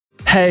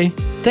Hey,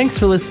 thanks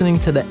for listening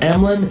to the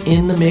Emlyn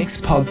in the Mix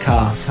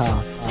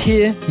podcast.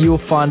 Here you will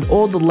find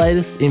all the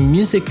latest in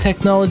music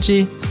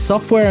technology,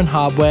 software and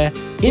hardware,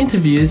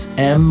 interviews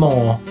and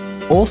more.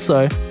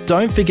 Also,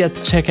 don't forget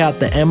to check out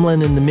the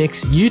Emlyn in the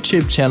Mix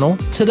YouTube channel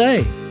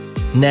today.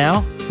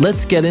 Now,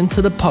 let's get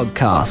into the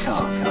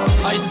podcast.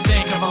 I used to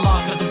think of my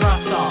life as a rap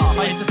star.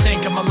 I used to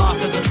think of my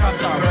life as a trap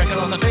star. Record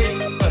on the beat,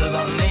 put it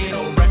on the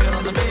needle. Record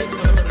on the beat,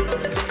 put it on the needle.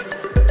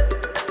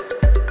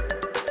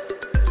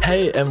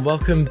 Hey, and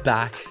welcome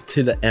back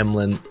to the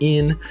Emlyn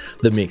in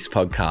the Mix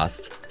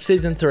podcast,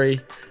 season 3,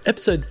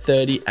 episode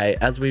 38,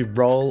 as we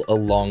roll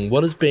along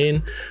what has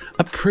been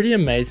a pretty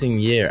amazing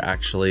year,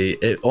 actually.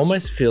 It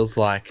almost feels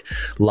like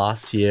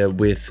last year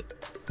with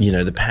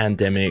the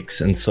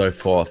pandemics and so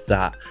forth,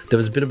 that there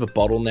was a bit of a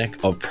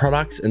bottleneck of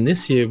products. And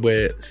this year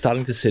we're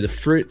starting to see the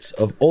fruits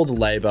of all the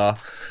labor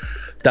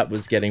that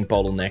was getting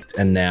bottlenecked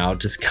and now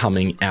just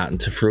coming out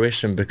into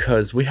fruition,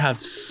 because we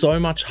have so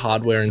much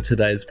hardware in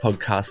today's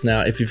podcast.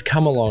 Now, if you've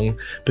come along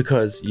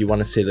because you want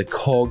to see the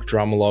Korg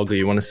Drumalog, or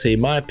you want to see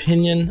my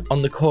opinion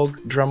on the Korg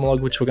Drumalog,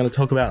 which we're going to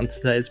talk about in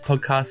today's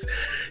podcast,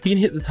 you can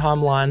hit the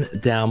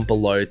timeline down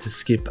below to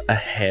skip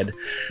ahead.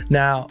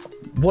 Now,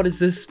 what is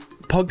this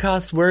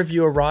podcast? Where have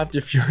you arrived?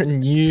 If you're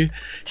new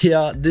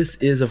here, this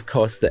is of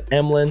course the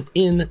Emlyn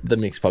in the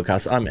Mix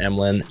podcast. I'm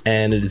Emlyn,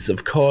 and it is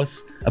of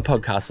course a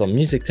podcast on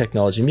music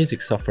technology,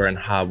 music software and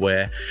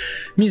hardware,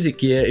 music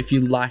gear. If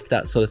you like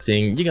that sort of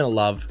thing, you're gonna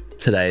love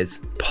today's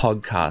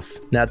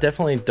podcast. Now,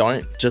 definitely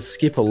don't just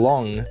skip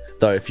along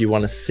though if you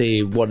want to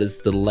see what is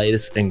the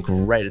latest and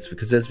greatest,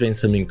 because there's been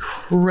some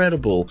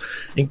incredible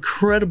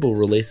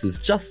releases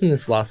just in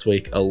this last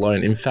week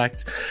alone. In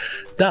fact,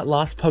 that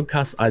last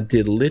podcast I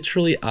did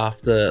literally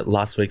after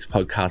last week's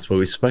podcast where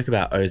we spoke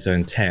about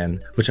Ozone 10,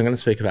 which I'm going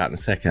to speak about in a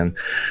second,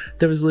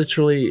 there was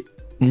literally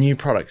new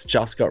products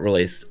just got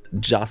released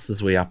just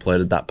as we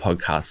uploaded that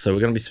podcast. So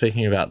we're going to be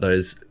speaking about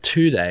those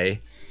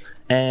today.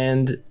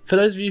 And for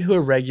those of you who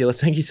are regular,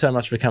 thank you so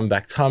much for coming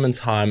back time and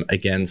time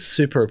again.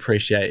 Super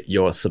appreciate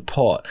your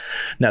support.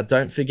 Now,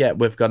 don't forget,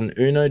 we've got an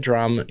Uno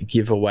drum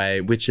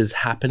giveaway, which is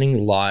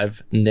happening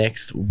live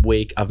next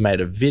week. I've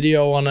made a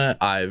video on it.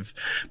 I've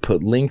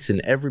put links in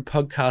every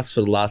podcast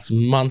for the last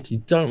month.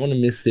 You don't want to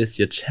miss this.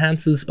 Your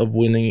chances of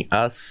winning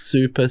are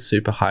super,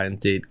 super high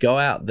indeed. Go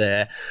out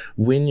there,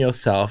 win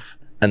yourself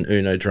an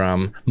Uno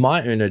drum,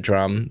 my Uno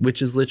drum,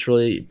 which is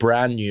literally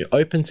brand new,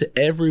 open to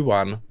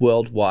everyone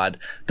worldwide.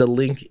 The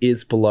link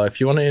is below. If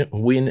you want to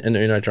win an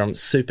Uno drum,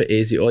 super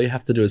easy. All you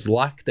have to do is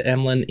like the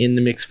Emlyn in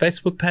the Mix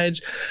Facebook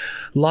page,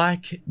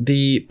 like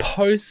the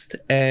post,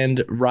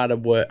 and write a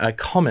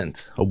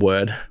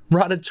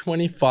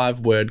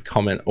 25-word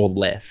comment or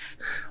less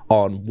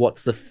on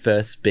what's the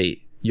first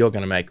beat you're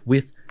going to make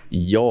with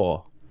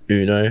your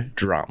Uno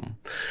drum.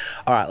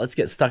 All right, let's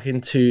get stuck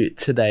into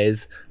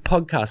today's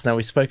podcast. Now,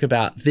 we spoke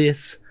about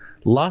this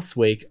last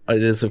week.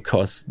 It is, of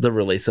course, the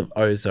release of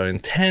Ozone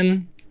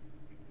 10.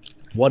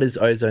 What is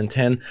Ozone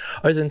 10?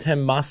 Ozone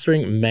 10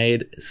 mastering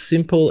made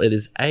simple. It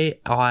is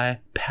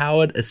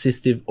AI-powered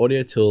assistive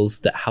audio tools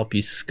that help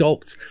you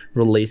sculpt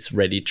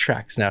release-ready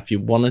tracks. Now, if you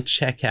want to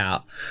check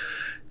out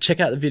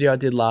the video I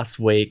did last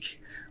week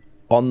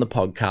on the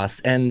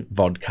podcast and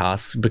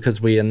vodcast,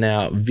 because we are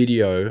now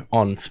video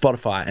on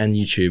Spotify and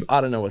YouTube.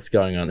 I don't know what's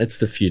going on. It's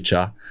the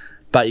future.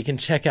 But you can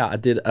check out, I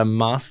did a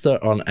master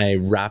on a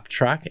rap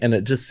track, and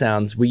it just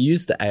sounds, we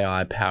used the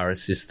AI Power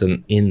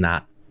Assistant in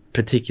that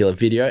particular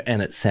video,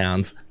 and it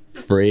sounds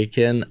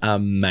freaking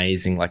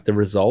amazing. Like, the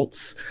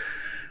results,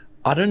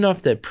 I don't know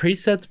if they're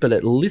presets, but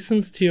it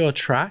listens to your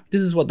track.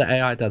 This is what the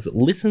AI does. It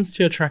listens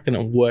to your track and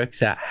it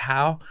works out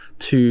how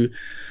to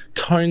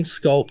tone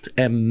sculpt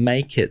and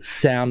make it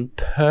sound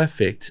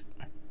perfect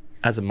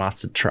as a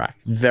mastered track.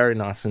 Very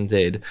nice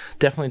indeed.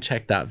 Definitely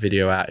check that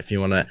video out if you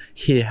want to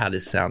hear how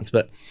this sounds.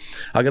 But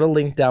I got a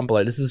link down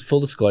below. This is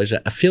full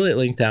disclosure, affiliate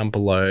link down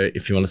below.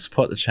 If you want to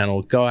support the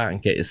channel, go out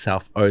and get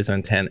yourself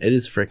Ozone 10. It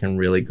is freaking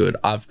really good.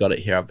 I've got it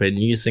here. I've been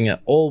using it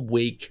all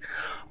week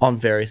on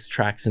various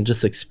tracks and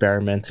just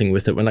experimenting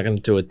with it. We're not going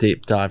to do a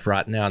deep dive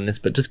right now on this,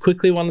 but just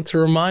quickly wanted to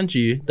remind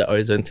you that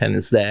Ozone 10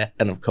 is there,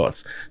 and of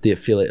course the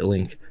affiliate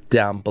link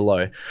down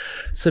below.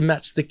 So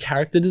match the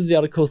character. This is the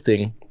other cool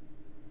thing.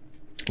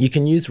 You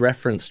can use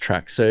reference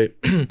tracks. So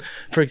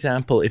for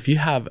example, if you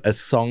have a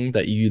song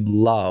that you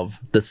love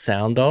the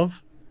sound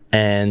of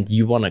and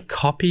you want to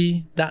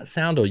copy that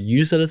sound or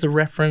use it as a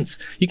reference,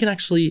 you can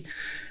actually,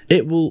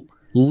 it will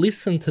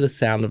listen to the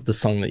sound of the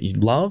song that you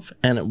love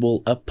and it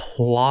will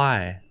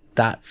apply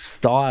that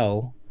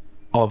style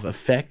of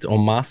effect or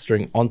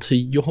mastering onto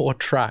your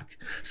track.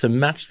 So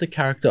match the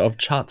character of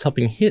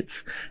chart-topping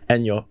hits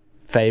and your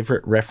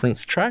favorite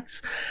reference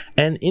tracks,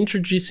 and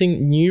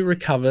introducing new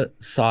recover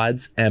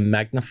sides and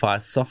magnify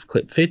soft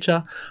clip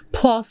feature,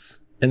 plus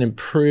an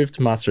improved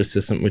master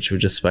assistant, which we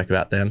just spoke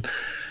about then.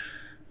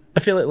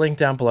 Affiliate link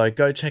down below.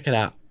 Go check it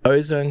out.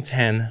 Ozone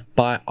 10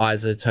 by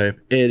iZotope.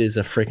 It is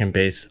a freaking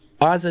beast.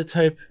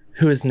 iZotope,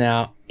 who is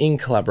now in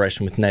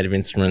collaboration with Native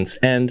Instruments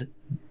and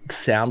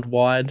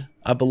SoundWide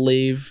I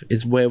believe,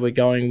 is where we're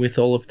going with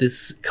all of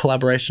this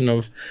collaboration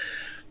of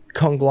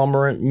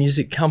conglomerate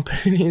music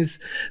companies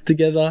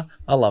together.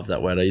 I love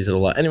that word. I use it a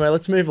lot. Anyway,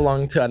 let's move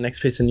along to our next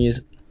piece of news.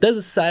 There's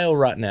a sale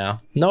right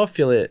now. No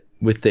affiliate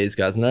with these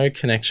guys. No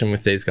connection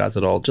with these guys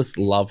at all. Just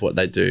love what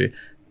they do.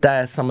 They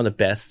are some of the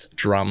best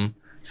drum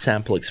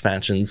sample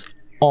expansions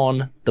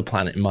on the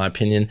planet, in my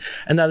opinion.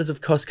 And that is,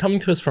 of course, coming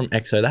to us from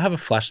EXO. They have a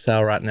flash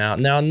sale right now.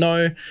 Now, I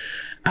know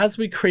as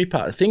we creep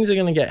up, things are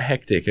going to get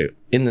hectic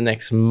in the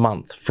next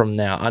month from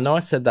now. I know I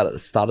said that at the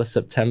start of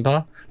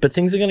September, but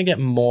things are going to get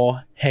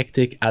more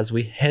hectic as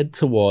we head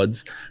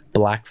towards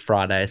Black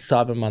Friday,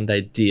 Cyber Monday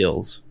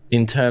deals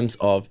in terms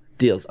of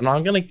deals. And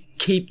I'm going to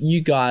keep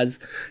you guys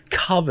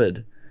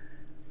covered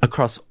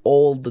across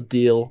all the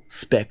deal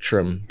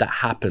spectrum that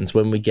happens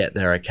when we get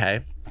there,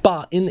 okay?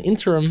 But in the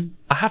interim,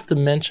 I have to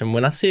mention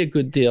when I see a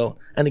good deal,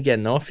 and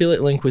again, no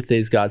affiliate link with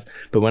these guys,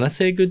 but when I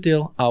see a good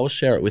deal, I will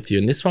share it with you.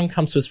 And this one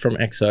comes to us from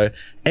EXO,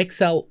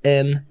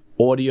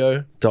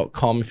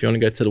 xlnaudio.com, if you want to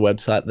go to the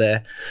website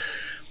there.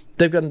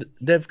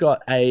 They've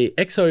got a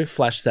EXO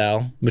flash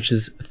sale, which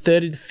is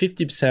 30 to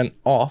 50%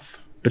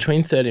 off,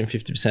 between 30 and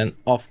 50%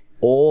 off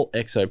all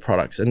EXO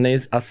products, and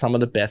these are some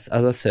of the best,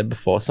 as I said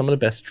before, some of the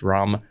best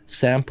drum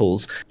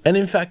samples. And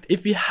in fact,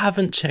 if you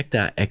haven't checked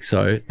out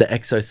EXO, the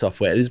EXO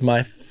software, it is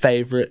my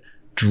favorite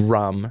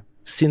drum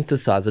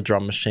synthesizer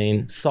drum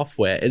machine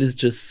software. It is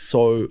just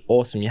so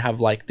awesome. You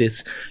have like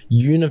this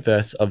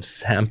universe of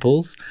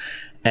samples,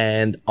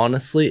 and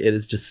honestly, it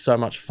is just so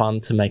much fun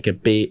to make a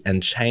beat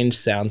and change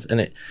sounds, and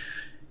it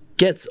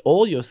gets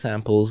all your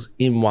samples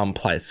in one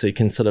place. So you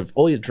can sort of,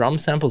 all your drum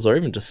samples or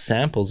even just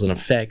samples and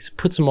effects,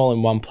 puts them all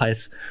in one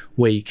place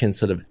where you can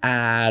sort of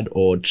add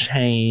or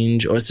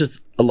change, or it's just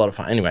a lot of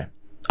fun. Anyway,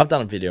 I've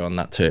done a video on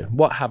that too.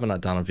 What haven't I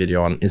done a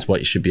video on is what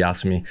you should be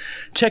asking me.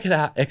 Check it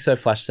out, EXO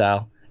Flash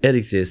Sale. It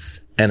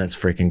exists and it's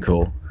freaking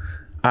cool.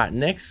 All right,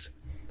 next,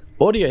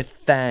 Audio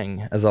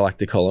Thang, as I like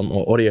to call them,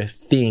 or Audio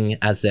Thing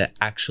as they're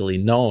actually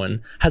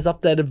known, has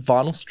updated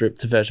Vinyl Strip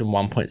to version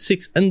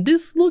 1.6, and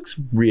this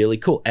looks really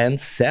cool and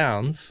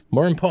sounds,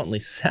 more importantly,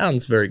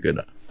 sounds very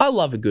good. I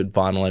love a good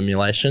vinyl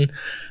emulation,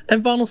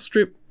 and Vinyl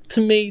Strip,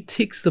 to me,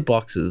 ticks the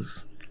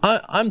boxes.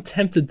 I'm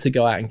tempted to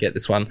go out and get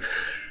this one.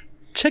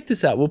 Check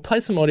this out. We'll play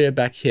some audio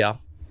back here.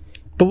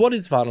 But what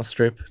is Vinyl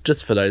Strip?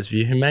 Just for those of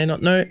you who may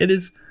not know, it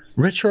is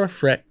Retro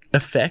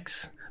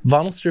Effects.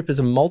 Vinyl Strip is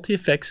a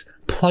multi-effects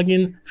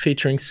plugin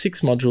featuring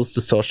 6 modules: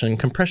 distortion,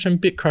 compression,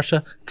 bit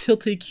crusher,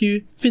 tilt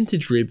EQ,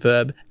 vintage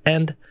reverb,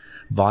 and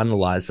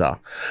vinylizer.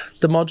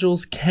 The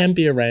modules can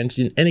be arranged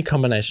in any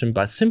combination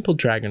by simple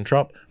drag and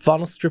drop.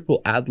 Vinyl Strip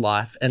will add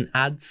life and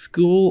add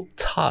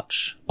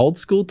old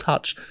school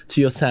touch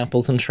to your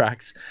samples and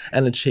tracks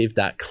and achieve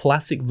that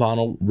classic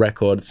vinyl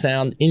record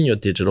sound in your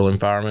digital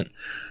environment.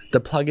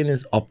 The plugin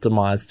is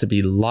optimized to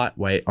be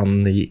lightweight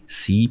on the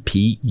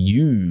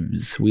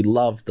CPUs. We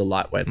love the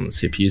lightweight on the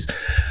CPUs.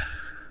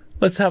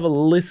 Let's have a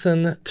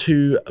listen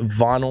to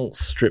Vinyl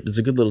Strip. There's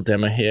a good little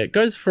demo here. It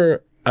goes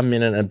for a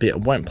minute and a bit. I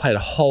won't play the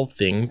whole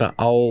thing, but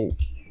I'll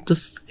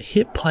just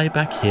hit play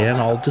back here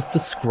and I'll just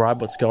describe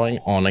what's going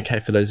on,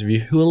 okay, for those of you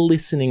who are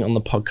listening on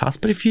the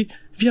podcast. But if you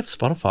have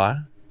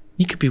Spotify,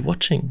 you could be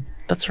watching.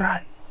 That's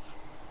right.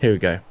 Here we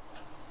go.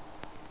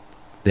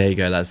 There you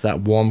go. That's that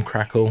warm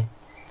crackle.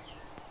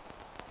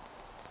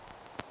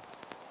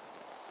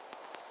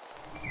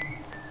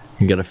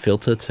 You got a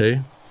filter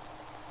too.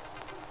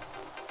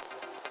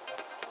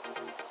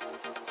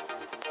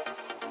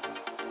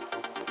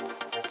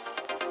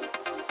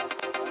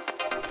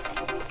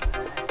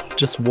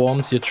 Just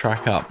warms your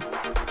track up.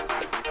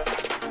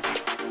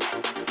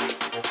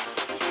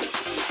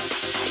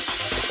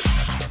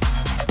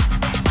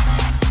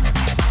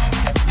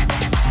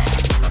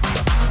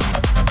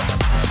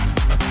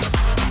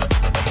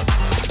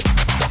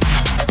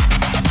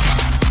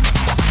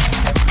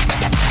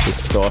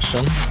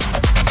 Distortion.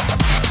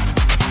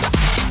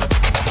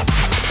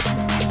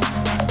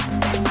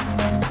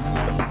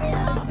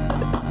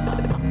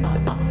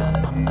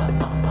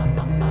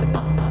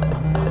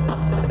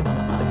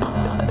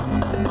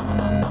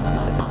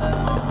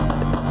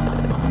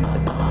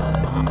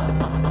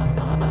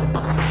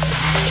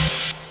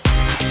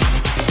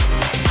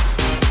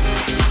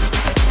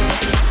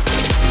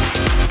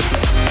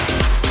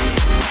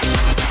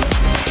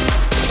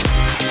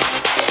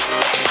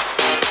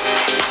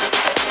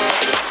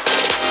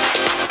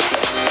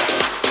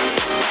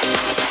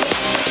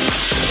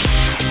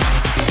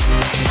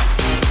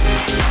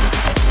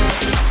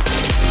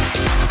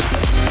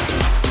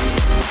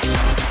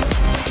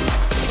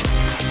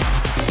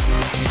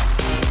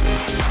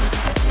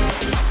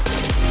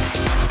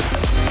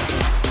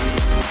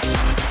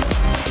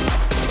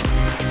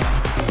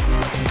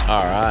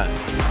 All right.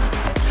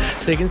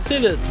 So you can see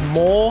that it's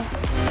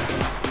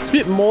a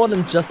bit more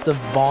than just a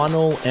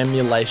vinyl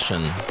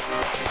emulation.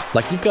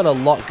 Like, you've got a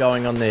lot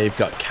going on there. You've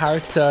got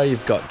character,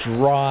 you've got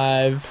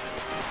drive,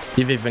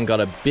 you've even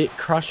got a bit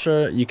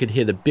crusher. You could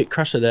hear the bit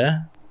crusher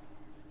there.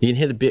 You can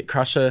hear the bit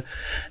crusher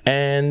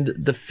and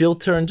the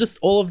filter, and just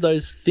all of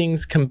those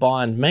things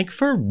combined make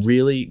for a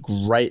really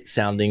great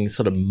sounding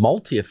sort of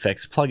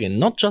multi-effects plugin.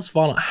 Not just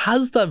vinyl, it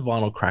has the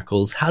vinyl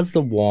crackles, has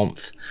the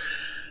warmth,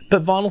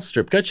 but Vinyl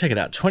Strip, go check it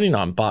out,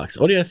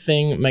 $29. Audio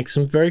Thing makes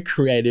some very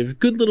creative,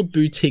 good little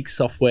boutique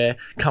software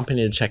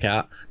company to check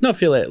out. No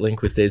affiliate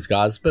link with these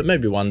guys, but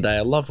maybe one day.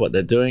 I love what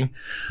they're doing.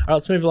 All right,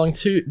 let's move along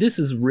to, this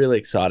is really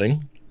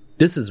exciting.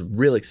 This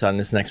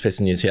next piece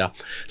of news here.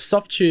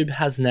 Softube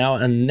has now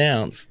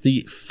announced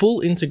the full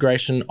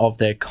integration of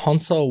their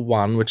Console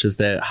One, which is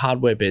their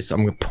hardware base.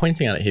 I'm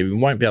pointing at it here. We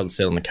won't be able to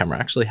see it on the camera. I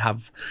actually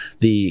have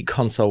the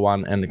Console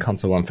One and the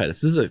Console One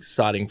Faders. This is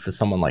exciting for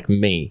someone like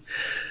me.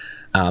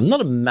 I'm not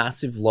a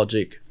massive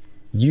Logic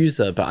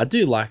user, but I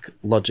do like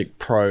Logic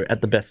Pro at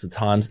the best of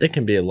times. It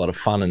can be a lot of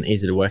fun and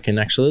easy to work in.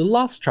 Actually,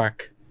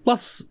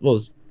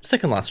 the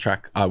second last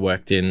track I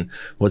worked in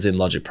was in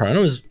Logic Pro,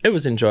 and it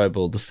was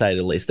enjoyable to say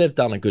the least. They've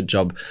done a good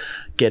job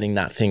getting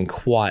that thing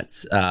quite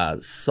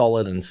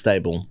solid and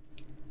stable.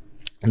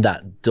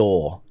 That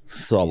DAW,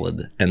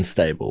 solid and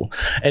stable.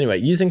 Anyway,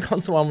 using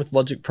Console One with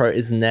Logic Pro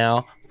is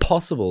now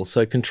possible,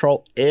 so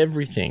control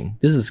everything.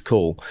 This is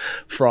cool.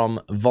 From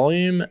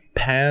volume,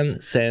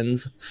 pan,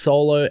 sends,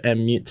 solo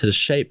and mute to the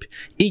shape,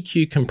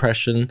 EQ,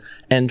 compression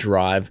and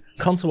drive.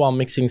 Console One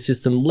mixing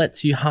system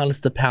lets you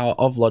harness the power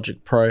of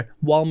Logic Pro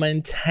while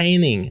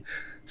maintaining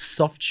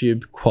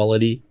Softube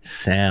quality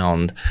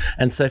sound.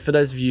 And so for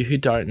those of you who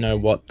don't know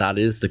what that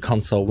is, the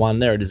Console One,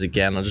 there it is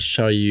again. I'll just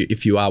show you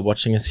if you are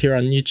watching us here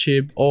on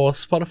YouTube or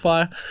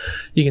Spotify.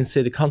 You can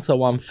see the Console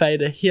One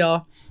fader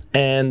here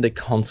and the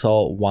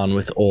Console One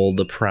with all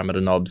the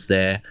parameter knobs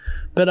there.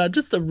 But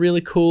just a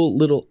really cool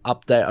little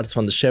update I just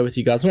wanted to share with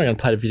you guys. I'm not going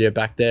to play the video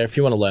back there. If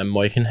you want to learn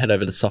more, you can head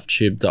over to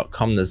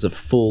softube.com. There's a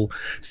full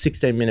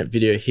 16-minute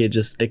video here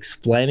just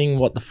explaining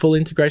what the full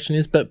integration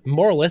is, but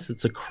more or less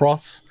it's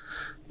across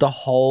the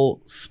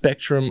whole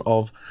spectrum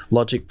of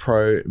Logic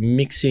Pro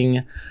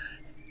mixing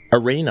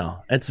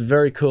arena. It's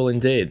very cool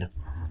indeed.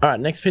 All right,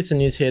 next piece of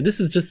news here. This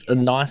is just a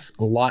nice,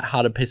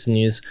 light-hearted piece of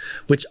news,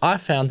 which I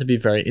found to be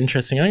very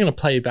interesting. I'm going to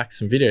play you back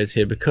some videos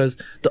here because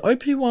the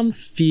OP1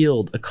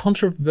 Field, a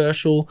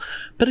controversial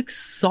but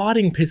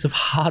exciting piece of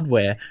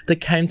hardware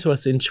that came to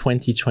us in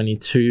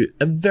 2022,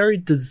 a very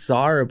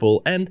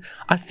desirable, and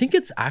I think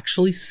it's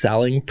actually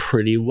selling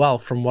pretty well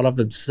from what I've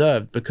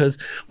observed, because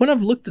when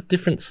I've looked at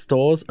different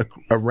stores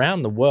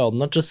around the world,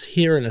 not just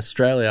here in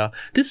Australia,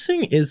 this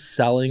thing is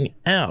selling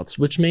out,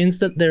 which means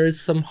that there is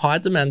some high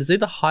demand. There's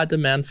either high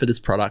demand for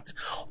this product,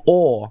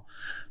 or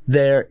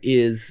there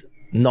is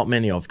not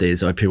many of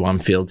these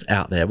OP1 Fields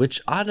out there, which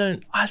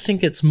I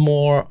think it's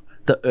more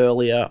the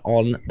earlier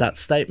on that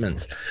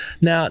statement.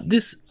 Now,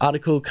 this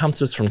article comes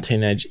to us from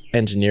Teenage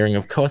Engineering,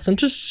 of course, and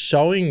just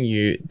showing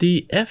you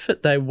the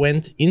effort they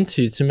went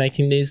into to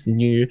making these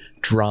new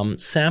drum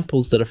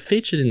samples that are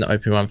featured in the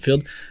OP1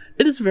 Field.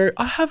 It is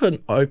I have an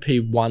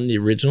OP1, the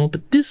original,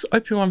 but this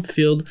OP1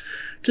 Field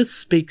just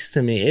speaks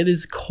to me. It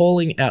is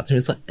calling out to me.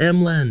 It's like,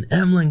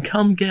 Emlyn,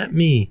 come get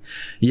me.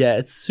 Yeah,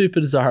 it's super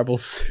desirable,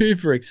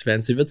 super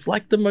expensive. It's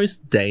like the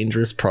most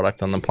dangerous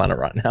product on the planet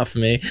right now for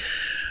me.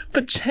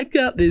 But check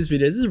out these videos.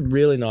 This is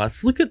really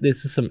nice. Look at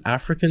this. There's some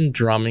African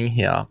drumming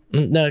here.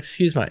 Now,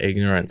 excuse my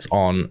ignorance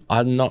I'm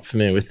not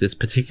familiar with this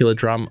particular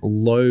drum,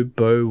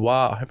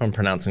 Lobowa. I hope I'm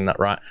pronouncing that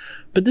right.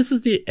 But this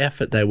is the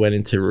effort they went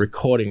into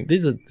recording.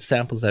 These are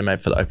samples they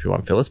made for the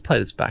OP1 Field. Let's play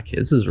this back here.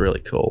 This is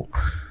really cool.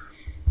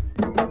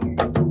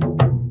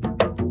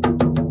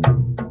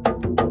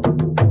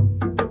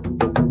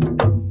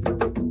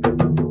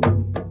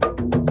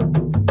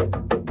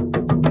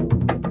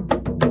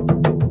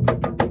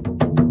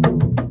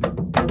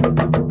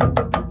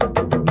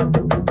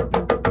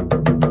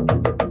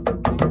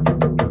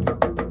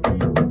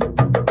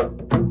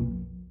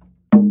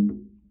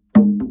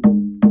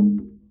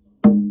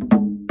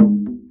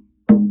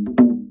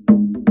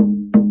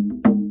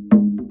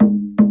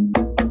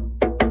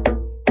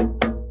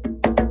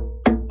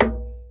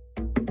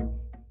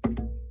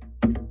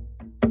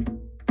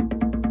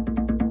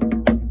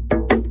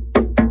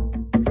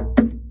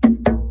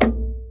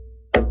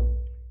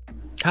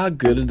 How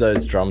good do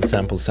those drum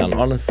samples sound,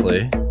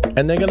 honestly?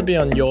 And they're going to be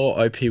on your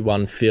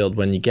OP1 Field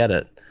when you get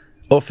it.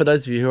 Or for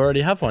those of you who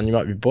already have one, you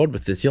might be bored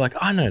with this. You're like,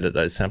 I know that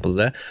those samples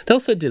there. They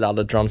also did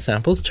other drum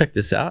samples. Check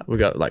this out. We've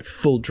got like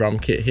full drum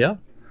kit here.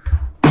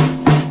 You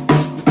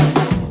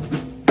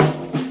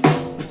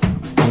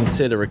can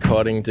see the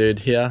recording dude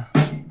here.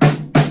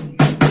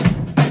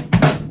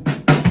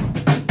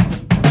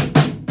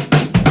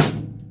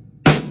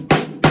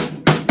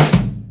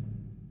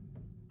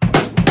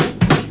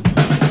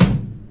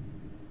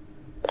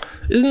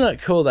 Isn't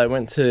that cool they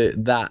went to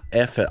that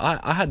effort?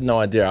 I had no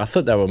idea. I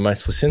thought they were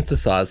mostly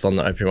synthesized on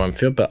the OP1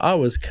 Field, but I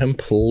was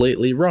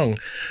completely wrong.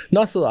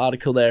 Nice little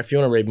article there. If you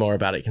want to read more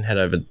about it, you can head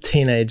over to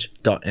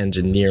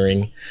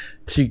teenage.engineering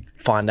to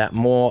find out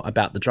more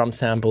about the drum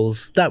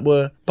samples that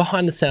were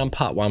behind the sound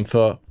part 1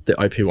 for the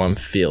OP1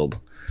 Field.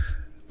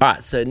 All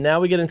right, so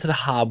now we get into the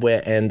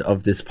hardware end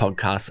of this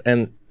podcast.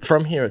 And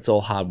from here, it's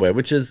all hardware,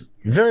 which is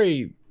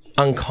very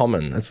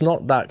uncommon. It's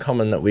not that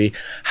common that we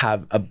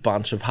have a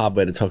bunch of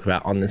hardware to talk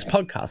about on this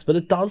podcast, but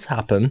it does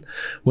happen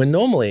when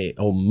normally,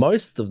 or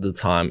most of the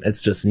time,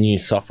 it's just new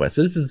software.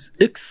 So this is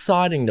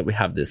exciting that we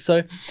have this.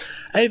 So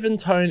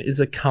Aventone is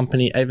a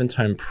company.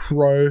 Aventone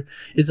Pro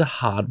is a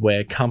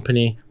hardware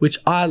company, which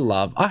I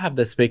love. I have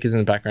their speakers in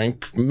the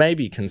background.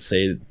 Maybe you can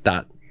see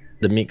that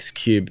the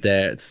Mixcube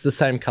there. It's the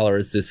same color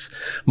as this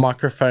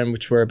microphone,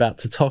 which we're about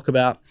to talk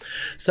about.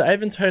 So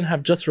Aventone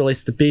have just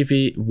released the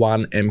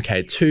BV1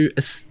 MK2.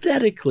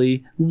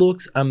 Aesthetically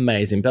looks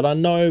amazing, but I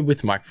know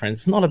with microphones,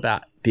 it's not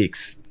about the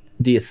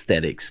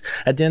aesthetics.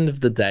 At the end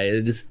of the day,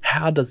 it is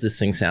how does this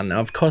thing sound?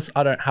 Now, of course,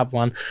 I don't have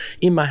one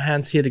in my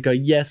hands here to go,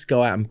 yes,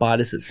 go out and buy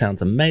this. It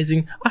sounds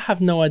amazing. I have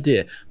no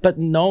idea. But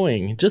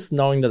just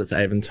knowing that it's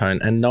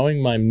Aventone and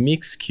knowing my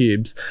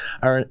Mixcubes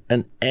are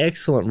an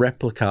excellent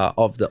replica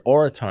of the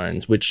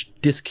Auratones, which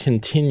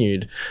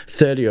discontinued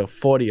 30 or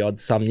 40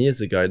 odd some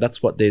years ago.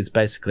 That's what these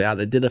basically are.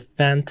 They did a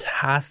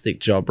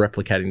fantastic job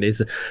replicating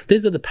these.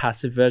 These are the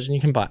passive version.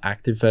 You can buy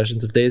active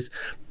versions of these.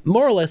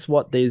 More or less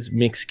what these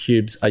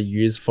Mixcubes are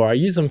used for.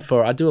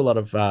 I do a lot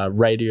of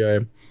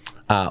audio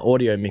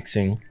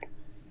mixing.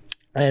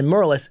 And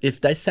more or less, if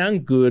they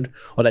sound good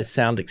or they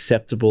sound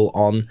acceptable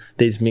on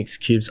these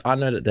Mixcubes, I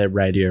know that they're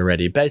radio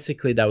ready.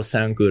 Basically, they will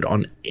sound good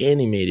on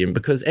any medium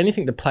because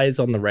anything that plays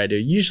on the radio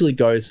usually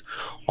goes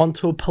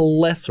onto a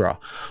plethora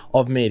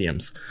of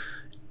mediums.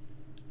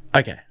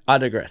 Okay, I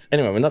digress.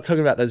 Anyway, we're not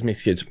talking about those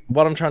Mixcubes.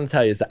 What I'm trying to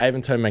tell you is that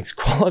Aventone makes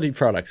quality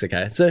products,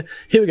 okay? So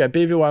here we go,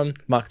 BV1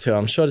 Mark II.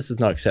 I'm sure this is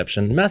no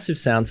exception. Massive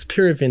sound,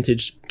 superior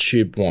vintage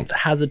tube warmth. It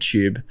has a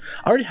tube.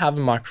 I already have a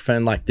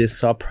microphone like this,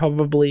 so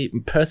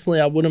personally,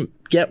 I wouldn't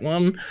get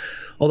one.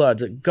 Although I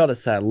gotta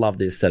say, I love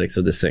the aesthetics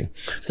of this thing.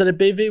 So the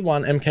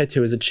BV1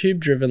 MK2 is a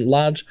tube-driven,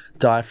 large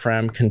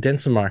diaphragm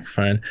condenser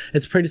microphone.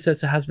 Its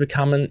predecessor has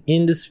become an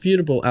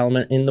indisputable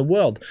element in the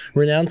world.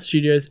 Renowned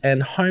studios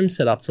and home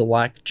setups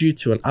alike due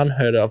to an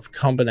unheard of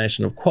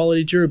combination of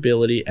quality,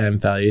 durability, and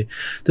value.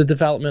 The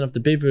development of the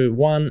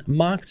BV1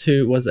 Mark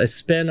II was a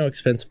spare no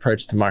expense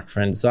approach to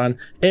microphone design.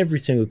 Every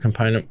single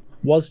component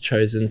was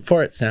chosen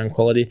for its sound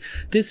quality.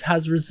 This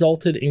has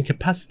resulted in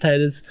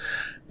capacitors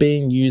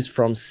being used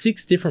from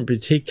 6 different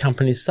boutique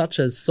companies such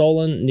as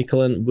Solon,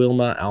 Nicolin,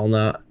 Wilmer,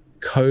 Alna,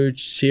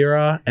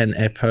 Kojira, and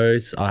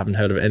Epos. I haven't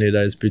heard of any of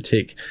those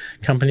boutique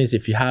companies.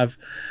 If you have,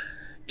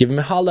 give them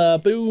a holler.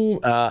 Boom!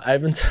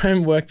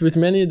 Aventone worked with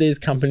many of these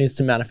companies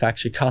to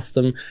manufacture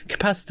custom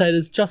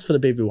capacitors just for the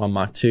BV1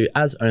 Mark II,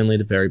 as only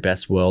the very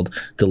best world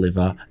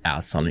deliver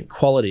our sonic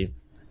quality.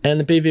 And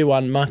the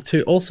BV1 Mark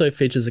II also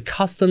features a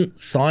custom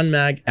sine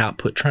mag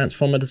output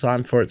transformer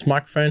design for its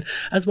microphone,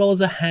 as well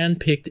as a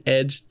hand-picked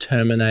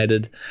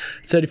edge-terminated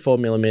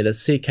 34mm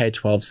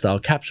CK12 style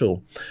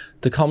capsule.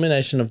 The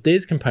culmination of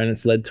these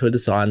components led to a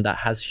design that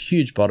has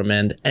huge bottom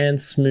end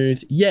and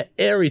smooth yet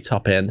airy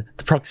top end.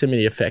 The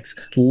proximity effects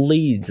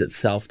leads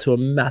itself to a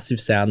massive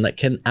sound that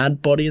can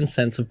add body and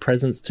sense of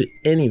presence to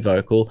any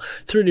vocal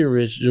through the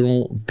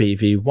original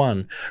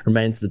BV1.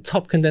 Remains the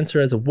top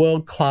condenser as a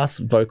world-class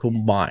vocal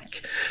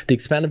mic. The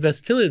expanded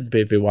versatility of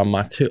the BV1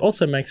 Mark II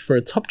also makes for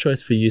a top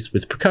choice for use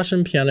with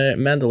percussion, piano,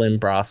 mandolin,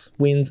 brass,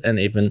 winds, and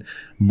even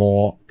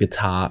more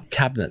guitar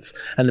cabinets.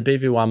 And the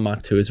BV1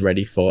 Mark II is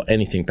ready for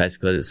anything,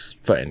 basically. It's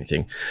for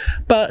anything.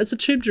 But it's a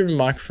tube-driven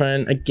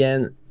microphone.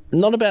 Again,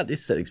 not about the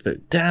aesthetics,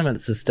 but damn it,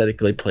 it's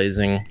aesthetically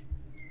pleasing.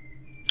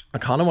 I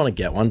kind of want to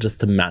get one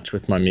just to match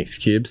with my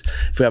Mixcubes.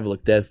 If we have a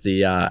look, there's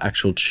the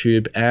actual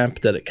tube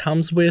amp that it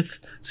comes with.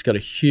 It's got a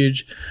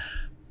huge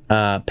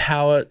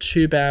power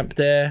tube amp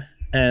there,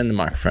 and the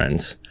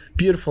microphones.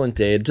 Beautiful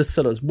indeed. Just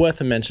sort of worth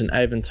a mention,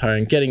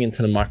 Aventone getting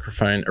into the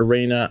microphone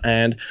arena,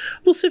 and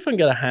we'll see if I can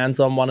get a hands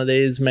on one of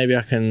these. Maybe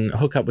I can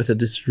hook up with a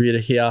distributor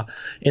here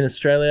in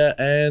Australia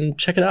and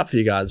check it out for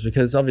you guys,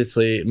 because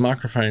obviously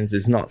microphones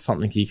is not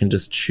something you can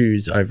just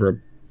choose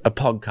over a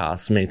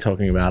podcast, me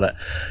talking about it.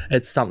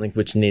 It's something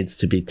which needs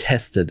to be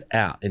tested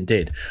out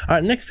indeed. All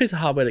right, next piece of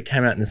hardware that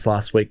came out in this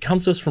last week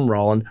comes to us from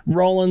Roland.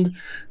 Roland,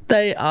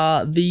 they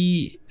are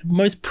the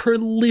most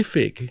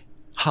prolific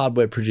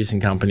hardware producing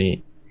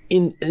company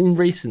in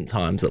recent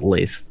times, at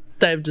least.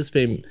 They've just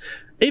been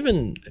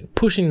even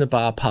pushing the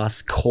bar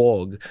past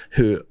Korg,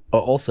 who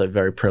are also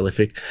very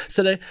prolific.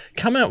 So they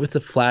come out with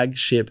the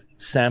flagship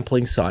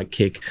sampling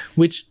sidekick,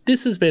 which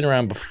this has been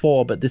around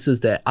before, but this is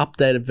their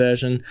updated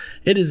version.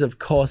 It is, of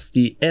course,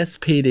 the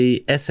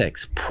SPD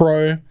SX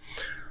Pro.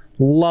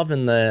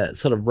 Loving the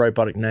sort of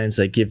robotic names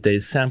they give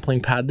these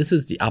sampling pad. This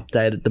is the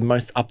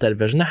most updated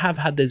version. I have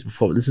had these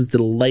before, but this is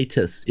the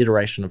latest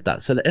iteration of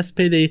that. So the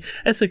SPD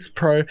SX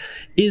Pro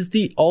is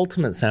the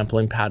ultimate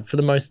sampling pad for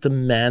the most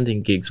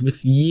demanding gigs,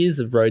 with years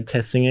of road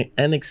testing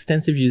and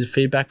extensive user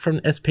feedback from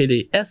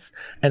SPD-S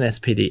and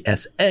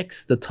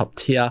SPD-SX. The top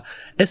tier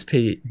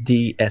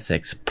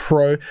SPD-SX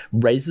Pro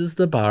raises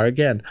the bar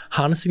again,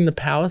 harnessing the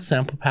power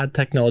sample pad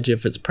technology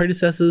of its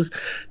predecessors.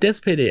 The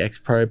SPD-X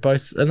Pro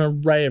boasts an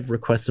array of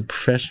requested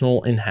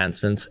professional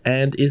enhancements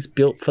and is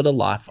built for the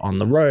life on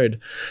the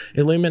road.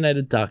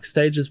 Illuminated dark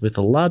stages with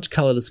a large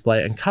color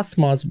display and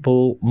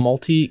customizable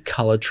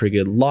multi-color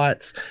triggered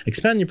lights.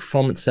 Expand your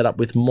performance setup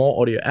with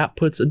more audio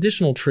outputs,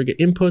 additional trigger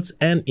inputs,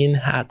 and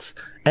in-hats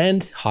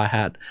and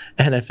hi-hat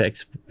and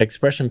FX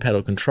expression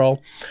pedal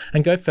control,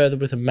 and go further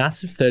with a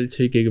massive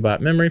 32GB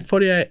memory,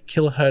 48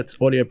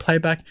 kHz audio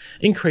playback,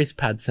 increased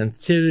pad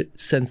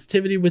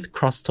sensitivity with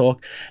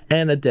crosstalk,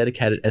 and a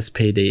dedicated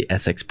SPD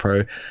SX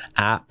Pro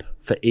app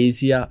for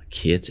easier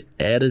kit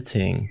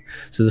editing.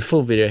 So there's a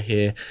full video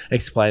here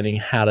explaining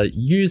how to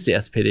use the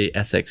SPD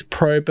SX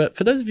Pro, but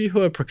for those of you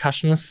who are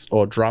percussionists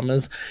or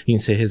drummers, you can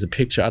see here's a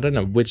picture. I don't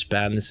know which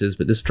band this is,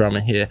 but this drummer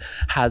here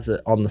has it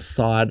on the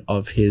side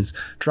of his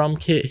drum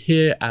kit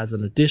here as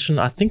an addition.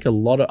 I think here we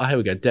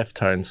go,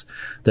 Deftones.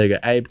 There you go,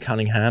 Abe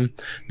Cunningham.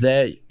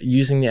 They're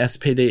using the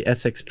SPD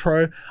SX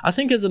Pro, I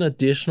think, as an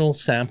additional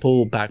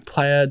sample back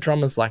player.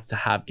 Drummers like to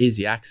have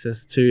easy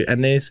access to,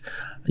 and these,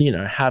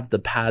 have the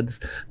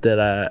pads that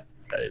are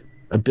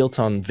built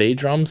on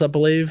V-drums, I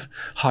believe,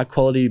 high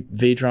quality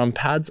V-drum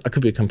pads. I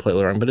could be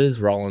completely wrong, but it is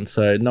Roland.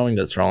 So knowing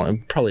that's Roland,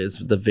 it probably is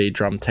the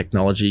V-drum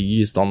technology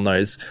used on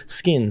those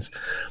skins.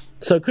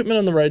 So equipment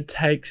on the road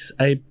takes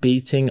a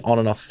beating on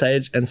and off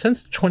stage, and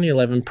since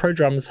 2011, pro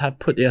drummers have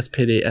put the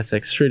SPD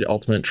SX through the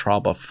ultimate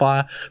trial by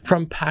fire.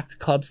 From packed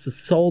clubs to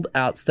sold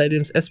out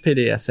stadiums,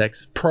 SPD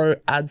SX Pro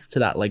adds to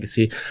that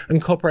legacy,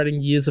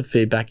 incorporating years of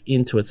feedback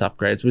into its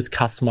upgrades with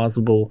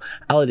customizable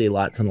LED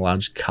lights and a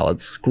large colored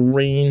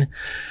screen.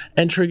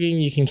 And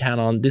triggering, you can count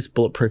on this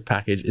bulletproof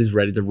package is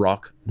ready to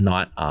rock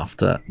night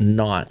after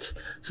night.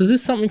 So is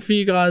this something for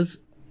you guys?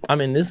 I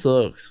mean, this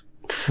looks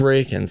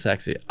freaking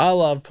sexy. I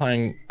love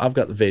playing. I've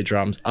got the V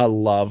drums. I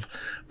love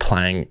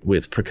playing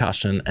with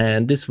percussion,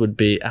 and this would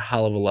be a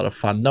hell of a lot of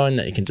fun knowing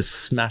that you can just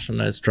smash on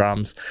those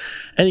drums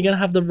and you're going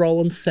to have the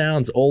Roland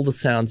sounds, all the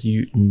sounds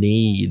you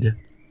need.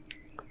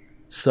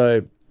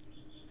 So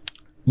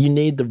you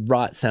need the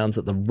right sounds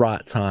at the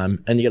right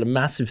time, and you got a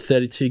massive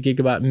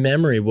 32GB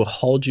memory will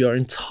hold your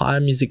entire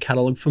music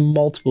catalog for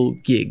multiple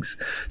gigs.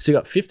 So you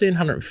got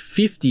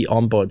 1550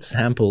 onboard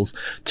samples,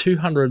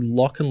 200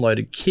 lock and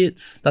loaded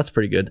kits, that's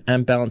pretty good,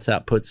 and balance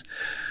outputs.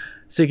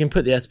 So you can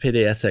put the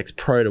SPD SX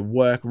Pro to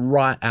work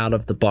right out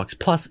of the box,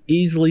 plus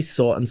easily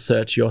sort and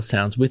search your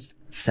sounds with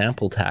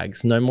sample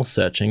tags. No more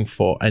searching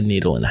for a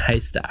needle in a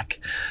haystack.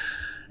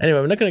 Anyway,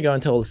 we're not going to go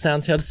into all the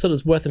sounds here. I just thought it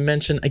was worth a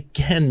mention.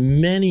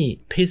 Again, many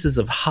pieces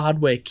of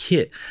hardware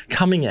kit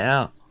coming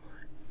out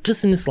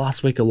just in this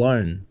last week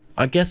alone.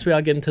 I guess we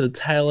are getting to the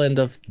tail end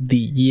of the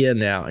year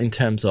now in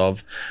terms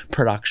of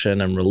production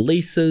and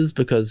releases,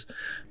 because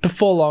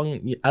before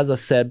long, as I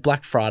said,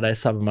 Black Friday,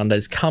 Cyber Monday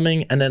is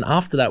coming, and then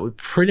after that, we're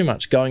pretty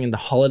much going into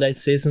holiday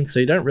season, so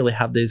you don't really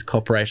have these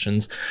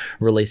corporations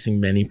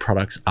releasing many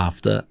products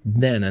after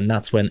then, and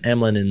that's when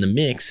Emlyn in the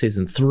Mix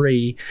Season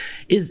 3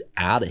 is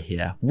out of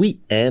here.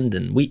 We end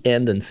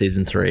in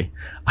Season 3.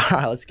 All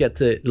right, let's get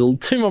to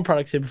two more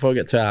products here before we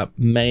get to our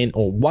main,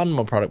 or one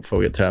more product before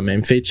we get to our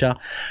main feature,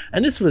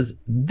 and this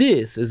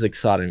is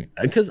exciting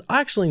because I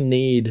actually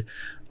need,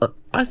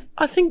 I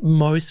think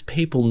most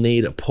people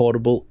need a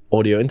portable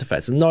audio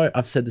interface. And no,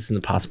 I've said this in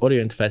the past,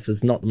 audio interface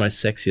is not the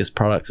most sexiest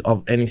products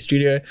of any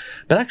studio,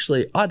 but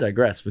actually I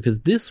digress because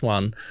this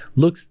one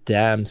looks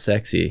damn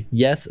sexy.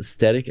 Yes,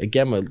 aesthetic.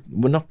 Again,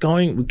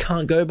 we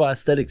can't go by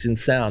aesthetics in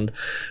sound.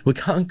 We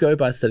can't go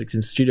by aesthetics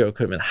in studio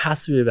equipment. It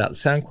has to be about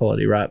sound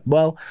quality, right?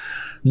 Well,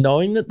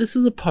 knowing that this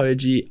is a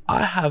Apogee,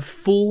 I have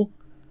full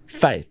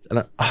faith,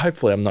 and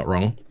hopefully I'm not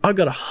wrong. I've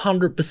got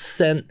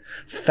 100%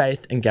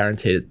 faith and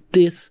guarantee that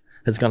this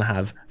is going to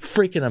have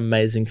freaking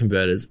amazing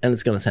converters and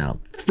it's going to sound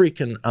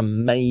freaking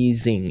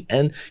amazing.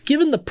 And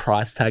given the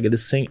price tag of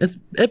this thing,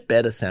 it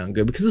better sound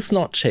good because it's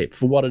not cheap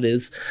for what it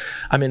is.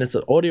 I mean, it's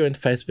an audio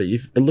interface, but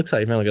it looks like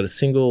you've only got a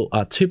single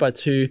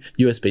 2x2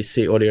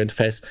 USB-C audio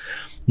interface.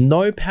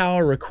 No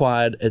power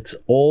required. It's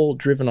all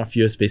driven off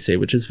USB-C,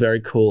 which is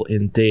very cool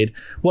indeed.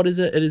 What is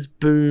it? It is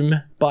Boom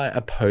by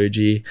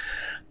Apogee.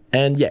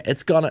 And yeah,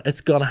 it's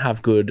gonna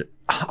have good.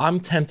 I'm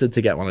tempted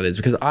to get one of these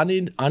because I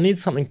need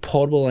something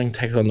portable and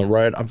take it on the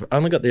road. I've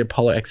only got the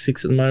Apollo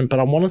X6 at the moment, but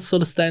I want to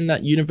sort of stay in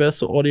that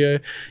universal audio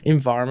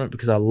environment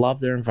because I love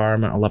their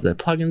environment. I love their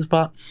plugins,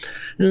 but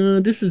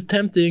this is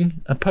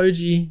tempting.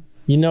 Apogee,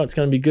 you know it's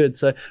going to be good.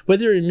 So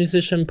whether you're a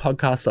musician,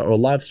 podcaster, or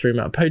live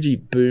streamer, Apogee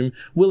Boom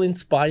will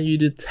inspire you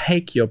to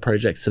take your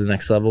projects to the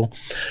next level.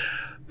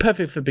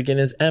 Perfect for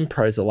beginners and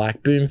pros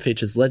alike, Boom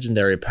features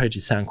legendary Apogee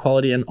sound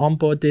quality and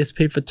onboard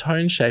DSP for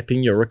tone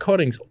shaping your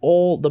recordings,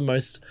 all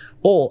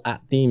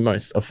at the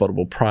most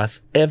affordable price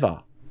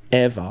ever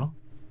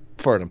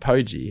for an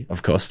Apogee,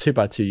 of course,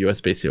 2x2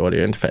 USB-C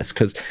audio interface,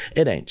 because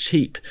it ain't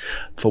cheap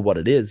for what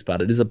it is,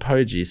 but it is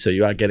Apogee, so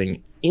you are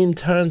getting, in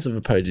terms of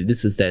Apogee,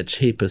 this is their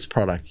cheapest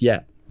product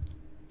yet.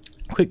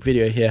 Quick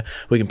video here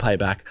we can play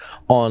back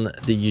on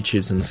the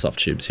YouTubes and the soft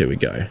tubes. Here we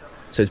go.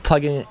 So it's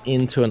plugging it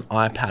into an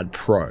iPad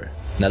Pro.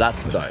 Now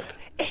that's dope.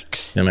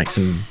 Gonna make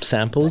some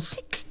samples.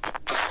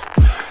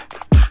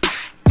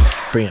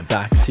 Bring it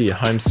back to your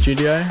home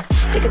studio.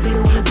 Take a beat,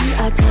 I wanna be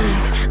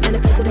iconic.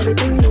 Manifested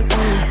everything you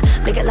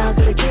want. Make it loud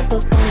so they can't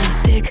postpone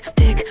it. Tick,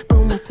 tick,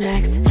 boom, what's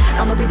next?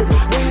 I'ma be the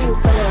big win, you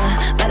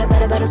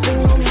better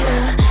swing on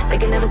here. They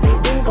can never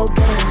say ding, go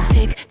get 'em.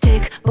 Tick,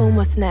 tick, boom,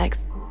 what's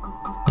next?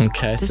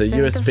 Okay, so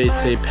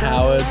USB-C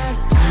powered.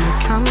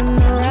 Coming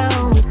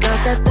around, we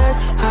got that thirst,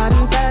 hot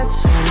and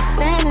fast,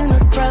 standing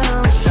the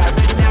ground. I've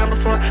been down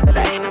before, but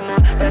I ain't no more.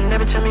 They'll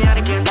never turn me out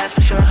again, that's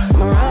for sure.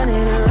 I'ma run it,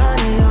 you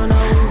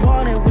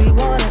know we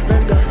want it,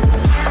 let's go.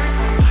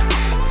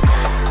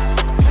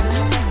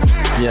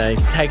 You know, you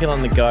can take it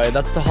on the go.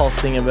 That's the whole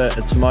thing of it.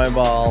 It's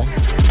mobile.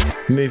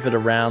 Move it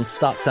around.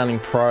 Start sounding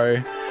pro.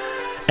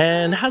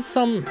 And has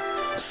some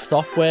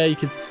software. You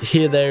could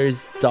hear there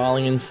is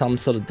dialing in some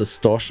sort of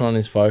distortion on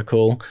his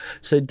vocal.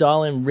 So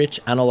dial in rich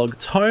analog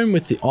tone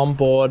with the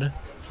onboard.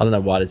 I don't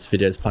know why this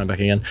video is playing back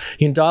again.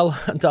 You can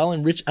dial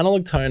in rich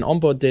analog tone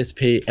onboard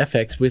DSP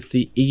FX with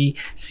the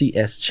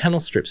ECS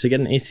channel strip. So get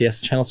an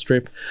ECS channel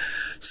strip,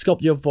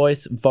 sculpt your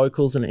voice,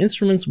 vocals, and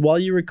instruments while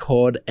you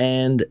record,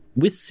 and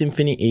with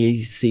Symphony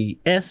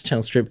ECS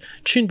channel strip,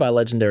 tuned by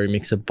legendary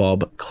mixer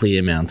Bob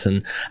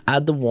Clearmountain.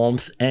 Add the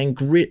warmth and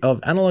grit of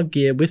analog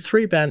gear with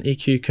 3-band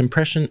EQ,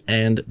 compression,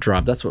 and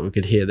drive. That's what we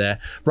could hear there.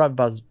 Rive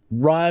above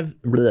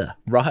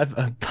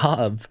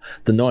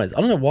the noise. I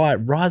don't know why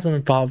rise on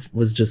above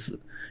was just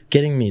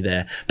getting me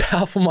there.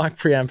 Powerful mic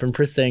preamp and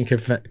pristine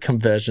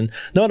conversion.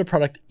 No other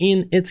product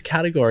in its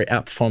category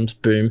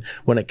outperforms Boom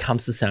when it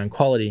comes to sound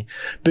quality.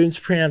 Boom's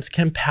preamps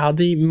can power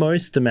the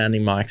most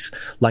demanding mics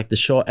like the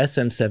Shure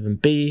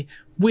SM7B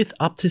with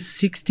up to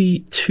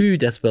 62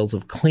 decibels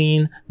of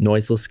clean,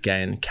 noiseless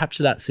gain.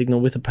 Capture that signal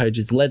with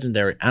Apogee's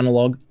legendary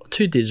analog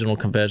to digital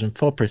conversion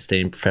for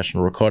pristine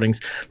professional recordings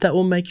that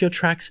will make your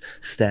tracks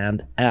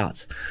stand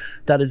out.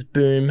 That is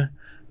Boom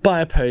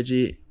by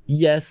Apogee.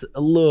 Yes, it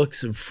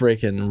looks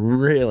freaking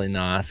really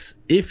nice.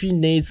 If you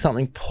need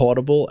something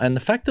portable, and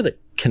the fact that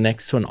it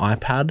connects to an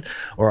iPad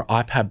or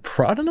iPad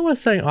Pro, I don't know why I'm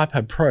saying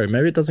iPad Pro.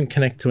 Maybe it doesn't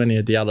connect to any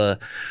of the other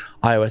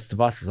iOS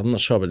devices. I'm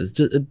not sure, but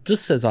it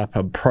just says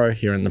iPad Pro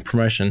here in the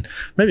promotion.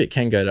 Maybe it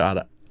can go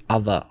to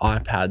other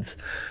iPads.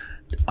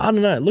 I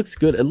don't know. It looks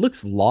good. It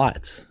looks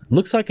light. It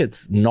looks like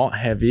it's not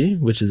heavy,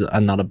 which is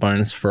another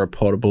bonus for a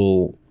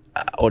portable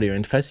audio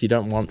interface. You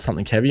don't want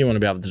something heavy. You want to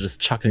be able to just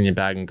chuck it in your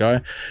bag and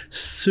go.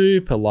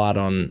 Super light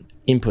on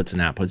inputs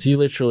and outputs. You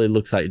literally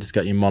looks like you just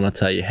got your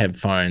monitor, your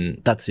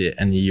headphone, that's it,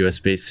 and your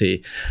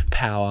USB-C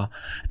power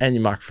and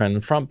your microphone in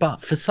the front.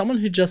 But for someone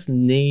who just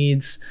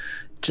needs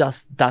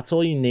that's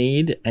all you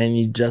need, and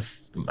you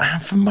just,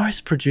 for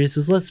most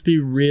producers, let's be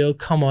real,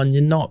 come on,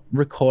 you're not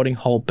recording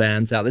whole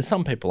bands out there.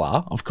 Some people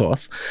are, of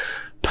course,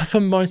 but for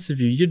most of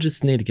you, you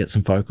just need to get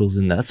some vocals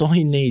in there. That's all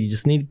you need. You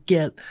just need to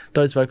get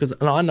those vocals.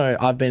 And I know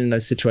I've been in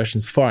those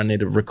situations before. I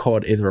need to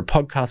record either a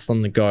podcast on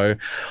the go,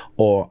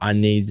 or I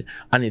need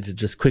to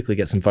just quickly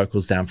get some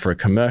vocals down for a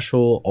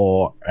commercial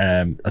or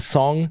a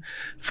song,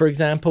 for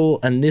example.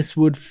 And this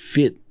would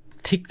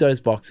tick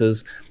those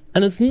boxes.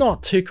 And it's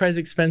not too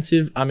crazy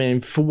expensive. I mean,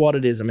 for what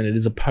it is, it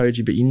is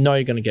Apogee, but you know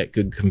you're going to get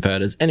good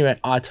converters. Anyway,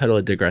 I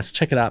totally digress.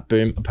 Check it out,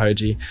 Boom,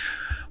 Apogee.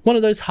 One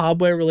of those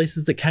hardware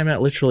releases that came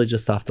out literally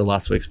just after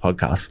last week's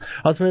podcast.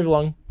 Let's move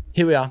along.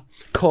 Here we are.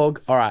 Korg.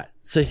 All right.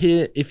 So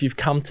here, if you've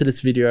come to this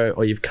video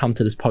or you've come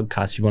to this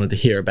podcast, you wanted to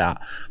hear about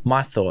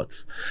my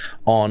thoughts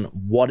on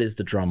what is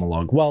the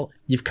Drumalog. Well,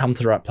 you've come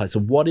to the right place. So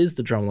what is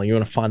the Drumalog? You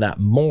want to find out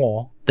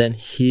more? Then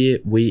here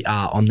we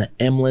are on the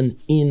Emlyn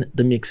in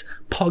the Mix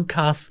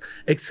podcast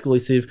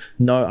exclusive.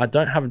 No, I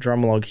don't have a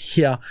Drumalog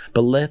here,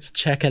 but let's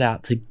check it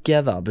out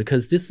together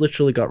because this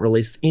literally got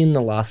released in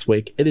the last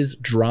week. It is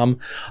Drum.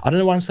 I don't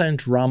know why I'm saying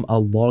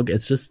Drum-a-log.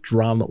 It's just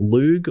Drum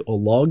Loog or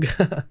Log.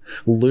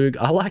 Loog.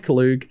 I like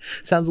Loog.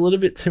 Sounds a little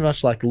bit too much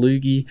like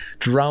Loogie.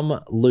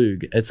 Drum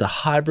Loog. It's a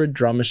hybrid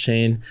drum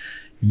machine.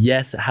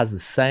 Yes, it has the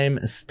same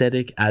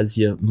aesthetic as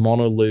your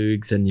Mono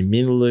Loogs and your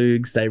Mini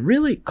Loogs.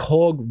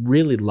 Korg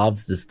really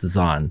loves this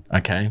design,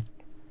 okay?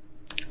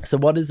 So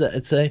what is it?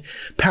 It's a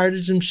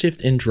paradigm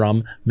shift in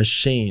drum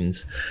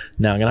machines.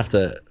 Now I'm going to have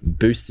to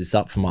boost this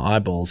up for my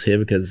eyeballs here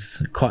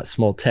because quite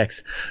small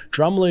text.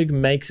 Drumloog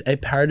makes a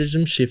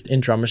paradigm shift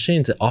in drum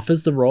machines. It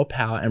offers the raw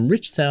power and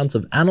rich sounds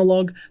of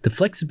analog, the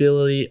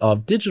flexibility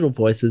of digital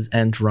voices,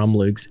 and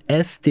Drumloog's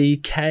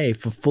SDK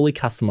for fully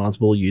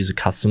customizable user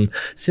custom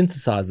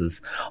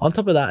synthesizers. On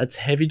top of that, its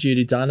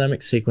heavy-duty dynamic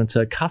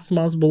sequencer,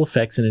 customizable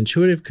effects, and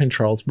intuitive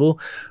controls will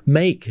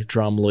make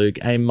Drumloog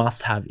a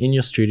must-have in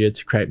your studio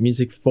to create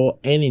music for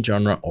any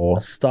genre or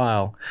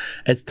style.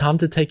 It's time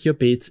to take your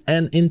beats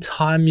and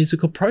entire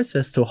musical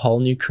process to a whole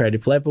new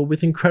creative level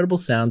with incredible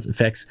sounds,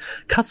 effects,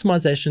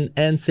 customization,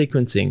 and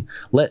sequencing.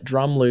 Let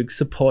Drumloog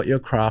support your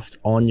craft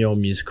on your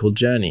musical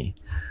journey.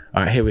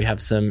 All right, here we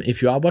have some,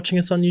 if you are watching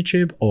us on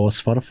YouTube or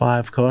Spotify,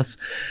 of course,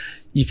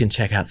 you can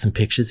check out some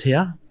pictures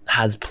here.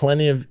 Has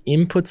plenty of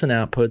inputs and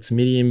outputs,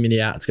 MIDI in, MIDI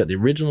out. It's got the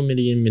original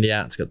MIDI in, MIDI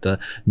out. It's got the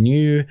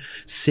new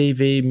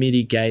CV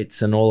MIDI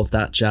gates and all of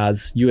that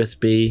jazz.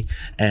 USB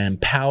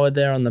and power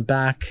there on the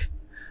back.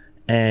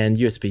 And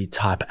USB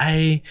Type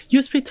A.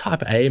 USB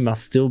Type A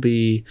must still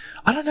be,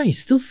 I don't know, you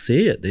still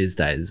see it these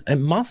days. It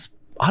must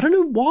I don't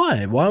know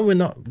why we're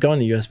not going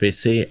to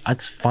USB-C.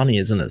 It's funny,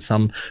 isn't it?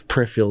 Some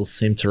peripherals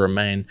seem to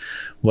remain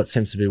what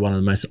seems to be one of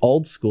the most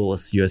old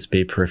schoolest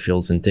USB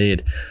peripherals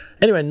indeed.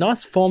 Anyway,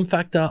 nice form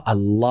factor. I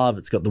love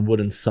it's got the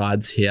wooden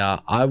sides here.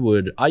 I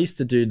used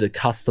to do the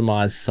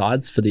customized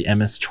sides for the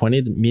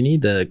MS-20 Mini,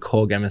 the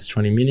Korg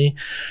MS-20 Mini,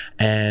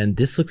 and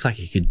this looks like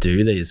you could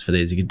do these for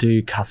these. You could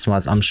do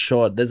customized. I'm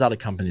sure there's other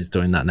companies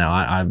doing that now.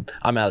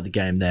 I'm out of the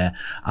game there.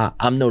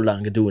 I'm no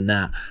longer doing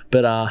that,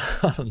 but I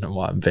don't know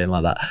why I'm being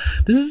like that.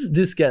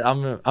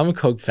 I'm a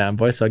Korg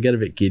fanboy, so I get a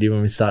bit giddy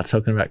when we start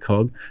talking about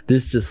Korg.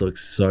 This just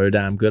looks so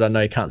damn good. I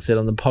know you can't see it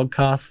on the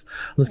podcast.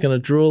 I'm just going to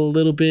drool a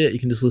little bit. You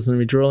can just listen to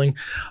me drooling.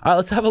 All right,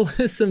 let's have a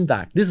listen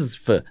back. This is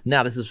for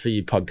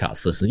you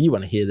podcast listeners. You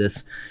want to hear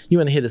this. You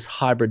want to hear this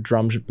hybrid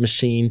drum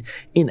machine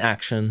in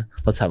action.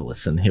 Let's have a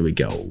listen. Here we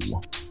go.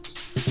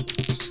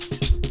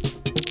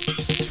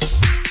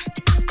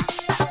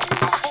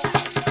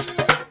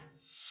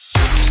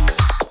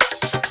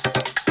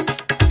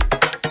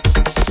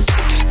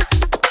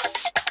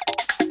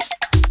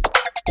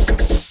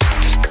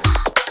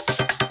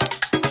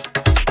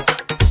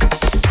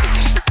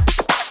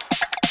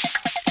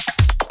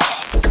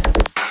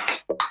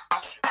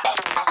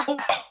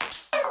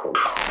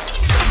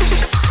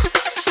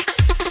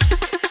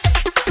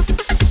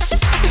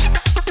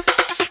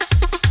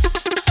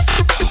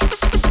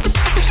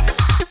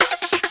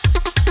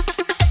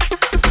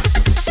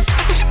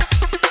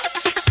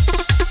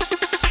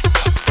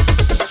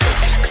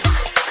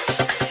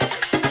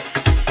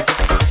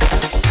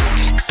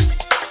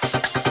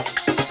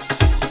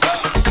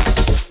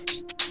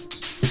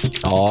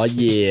 Oh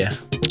yeah.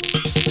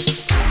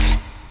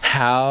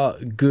 How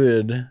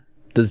good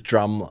does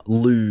drum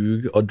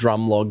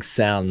log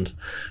sound?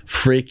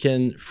 Freak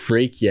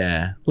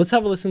yeah. Let's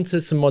have a listen to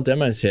some more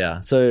demos here.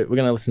 So we're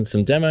going to listen to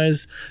some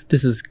demos.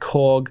 This is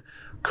Korg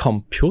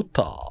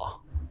Computer.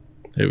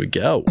 Here we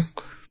go.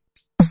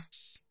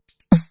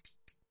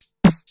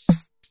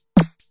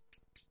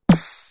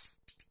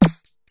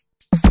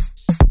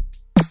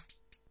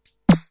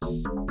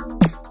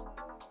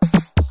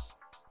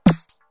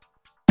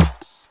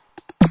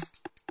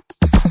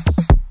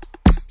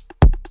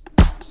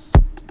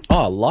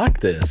 Oh, I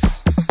like this.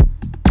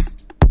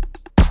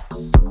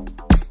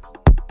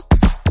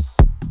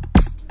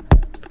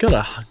 It's got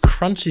a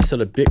crunchy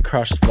sort of bit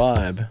crushed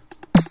vibe.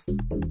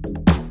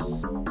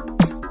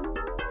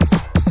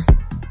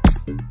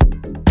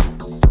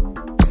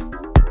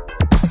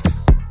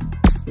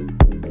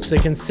 So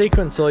you can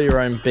sequence all your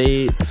own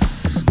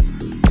beats,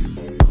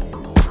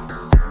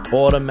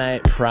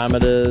 automate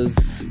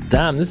parameters.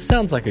 Damn, this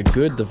sounds like a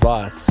good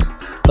device.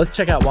 Let's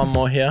check out one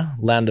more here.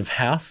 Land of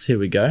House. Here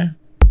we go.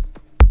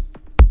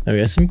 There we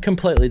go, some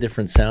completely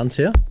different sounds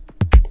here.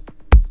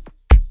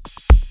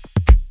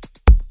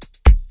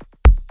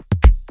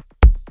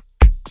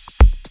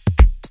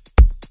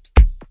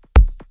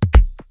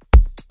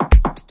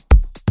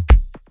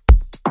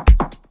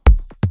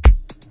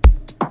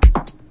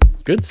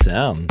 Good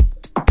sound.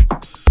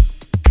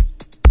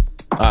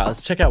 Alright,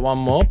 let's check out one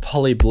more.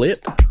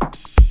 Polyblip.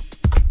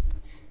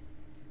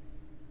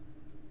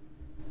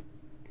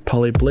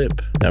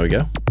 Polyblip. There we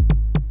go.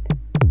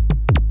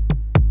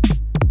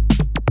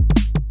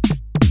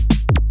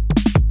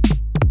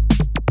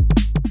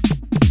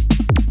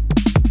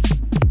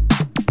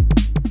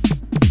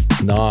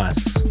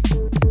 Nice.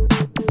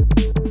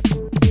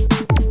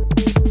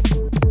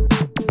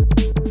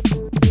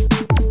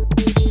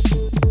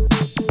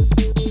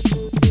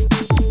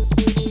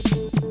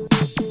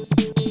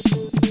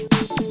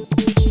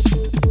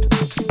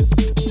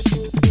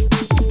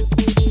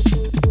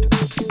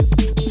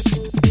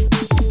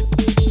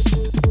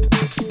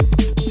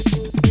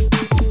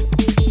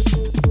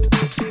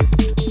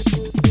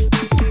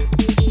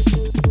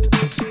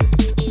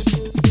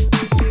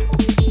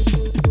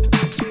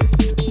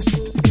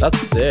 That's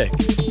sick.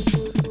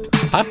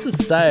 I have to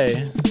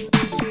say,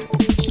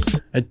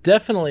 it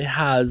definitely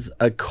has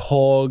a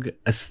Korg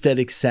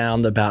aesthetic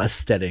sound about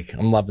aesthetic.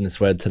 I'm loving this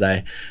word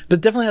today. But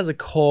it definitely has a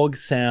Korg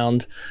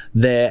sound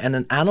there and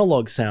an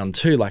analog sound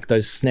too. Like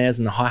those snares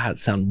and the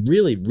hi-hats sound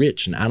really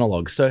rich and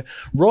analog. So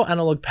raw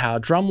analog power,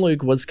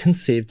 Drumloog was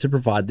conceived to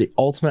provide the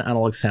ultimate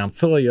analog sound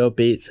for your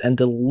beats and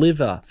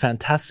deliver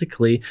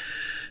fantastically,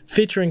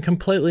 featuring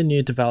completely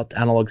new developed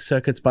analog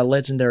circuits by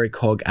legendary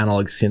Korg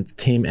analog synth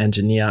team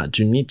engineer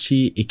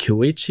Junichi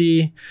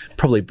Ikuichi.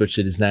 Probably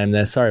butchered his name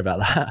there, sorry about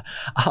that.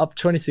 ARP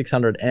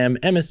 2600M,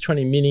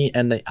 MS-20 Mini,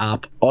 and the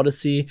ARP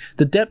Odyssey.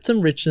 The depth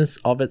and richness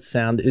of its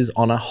sound is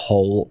on a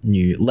whole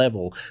new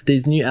level.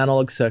 These new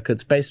analog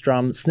circuits, bass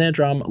drum, snare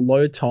drum,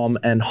 low tom,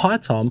 and high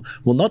tom,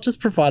 will not just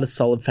provide a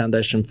solid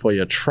foundation for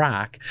your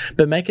track,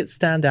 but make it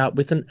stand out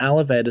with an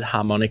elevated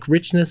harmonic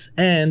richness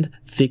and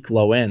thick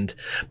low end.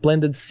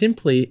 Blending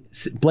simplicity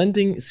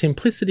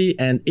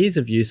and ease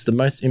of use, the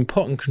most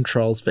important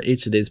controls for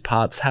each of these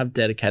parts have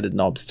dedicated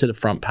knobs to the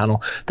front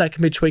panel that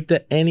can be tweaked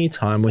at any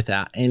time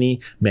without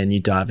any manual menu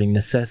diving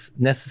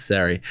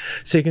necessary,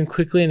 so you can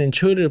quickly and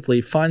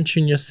intuitively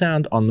fine-tune your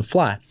sound on the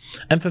fly.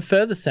 And for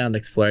further sound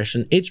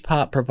exploration, each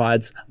part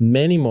provides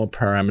many more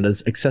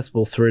parameters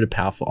accessible through the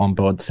powerful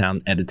onboard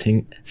sound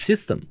editing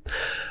system.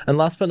 And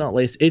last but not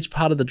least, each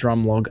part of the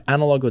drum log,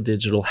 analog or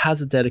digital,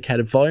 has a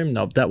dedicated volume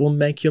knob that will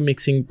make your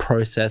mixing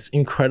process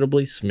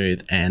incredibly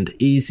smooth and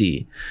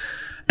easy.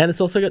 And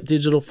it's also got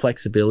digital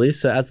flexibility,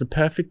 so as the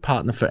perfect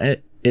partner for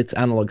its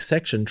analog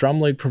section,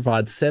 Drumlogue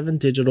provides 7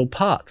 digital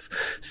parts,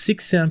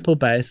 6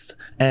 sample-based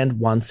and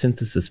 1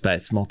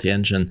 synthesis-based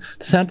multi-engine.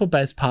 The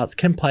sample-based parts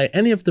can play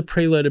any of the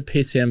preloaded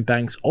PCM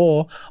banks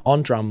or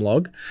on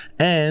Drumlogue,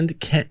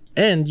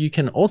 and you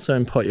can also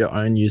import your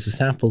own user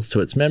samples to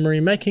its memory,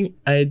 making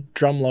a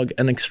Drumlogue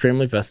an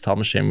extremely versatile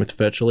machine with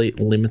virtually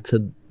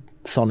limited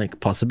sonic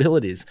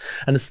possibilities.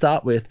 And to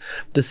start with,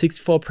 the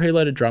 64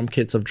 preloaded drum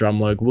kits of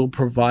Drumlogue will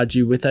provide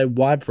you with a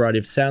wide variety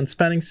of sounds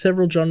spanning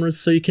several genres,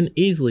 so you can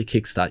easily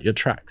kickstart your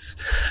tracks.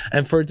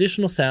 And for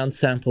additional sound,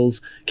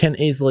 samples can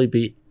easily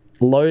be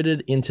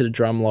loaded into the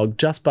Drumlogue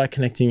just by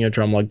connecting your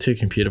Drumlogue to a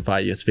computer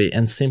via USB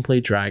and simply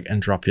drag and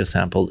drop your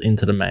samples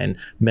into the main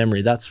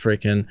memory. That's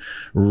freaking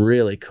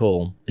really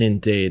cool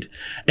indeed.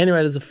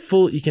 Anyway,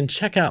 you can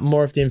check out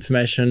more of the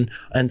information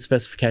and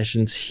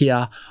specifications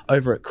here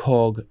over at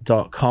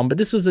Korg.com. But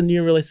this was a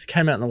new release that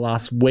came out in the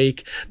last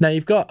week. Now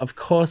you've got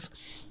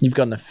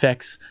an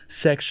effects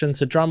section.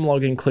 So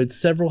Drumlogue includes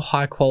several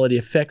high quality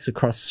effects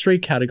across 3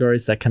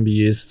 categories that can be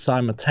used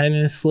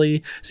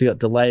simultaneously. So you've got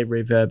delay,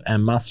 reverb,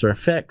 and master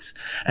effects.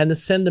 And the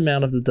send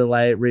amount of the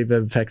delay,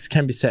 reverb effects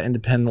can be set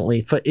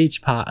independently for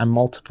each part, and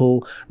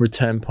multiple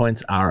return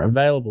points are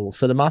available.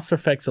 So the master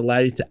effects allow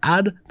you to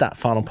add that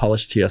final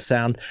polish to your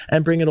sound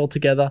and bring it all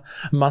together.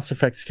 Master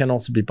effects can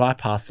also be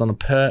bypassed on a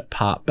per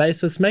part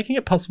basis, making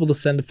it possible to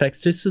send effects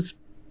to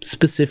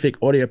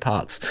specific audio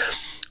parts.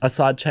 A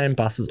sidechain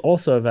bus is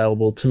also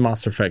available to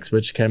Master Effects,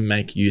 which you can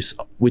make use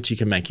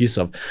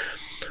of.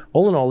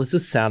 All in all, this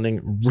is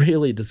sounding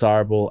really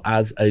desirable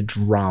as a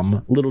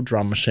little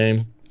drum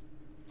machine.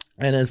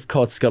 And of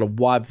course, it's got a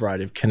wide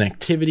variety of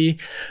connectivity,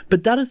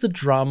 but that is the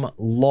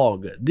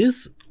Drumlogue.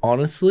 This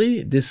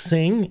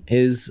thing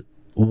is,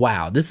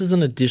 wow, this is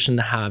an addition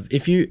to have.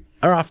 If you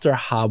are after a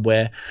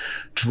hardware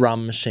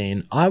drum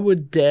machine, I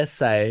would dare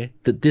say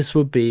that this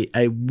would be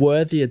a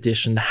worthy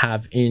addition to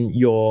have in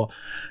your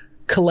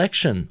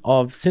collection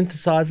of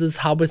synthesizers,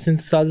 hardware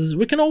synthesizers.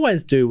 We can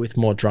always do with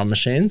more drum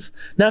machines.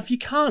 Now, if you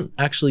can't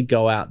actually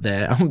go out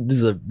there,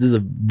 this is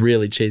a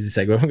really cheesy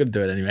segment, I'm going to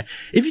do it anyway.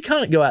 If you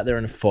can't go out there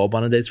and afford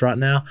one of these right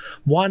now,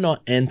 why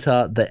not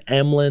enter the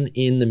Emlyn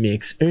in the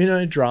Mix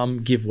Uno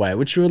Drum giveaway,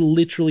 which we're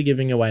literally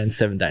giving away in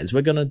 7 days.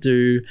 I'm going to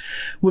do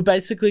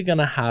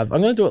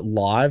it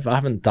live. I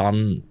haven't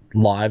done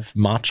live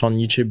much on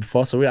YouTube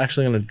before, so we're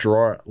actually going to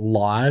draw it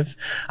live.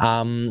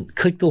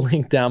 Click the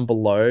link down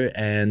below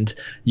and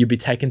you'll be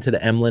taken to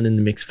the Emlyn in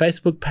the Mix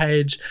Facebook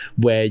page,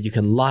 where you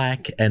can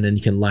like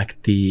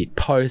the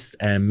post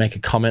and make a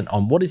comment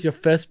on what is your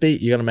first beat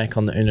you're going to make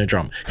on the Uno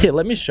Drum. Here,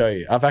 let me show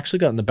you. I've actually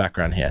got it in the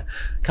background here.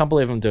 Can't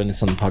believe I'm doing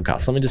this on the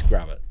podcast. Let me just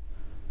grab it.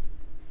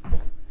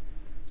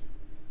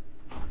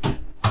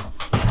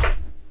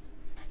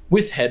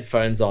 With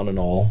headphones on and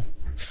all.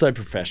 So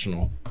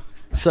professional.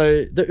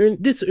 So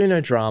this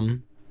Uno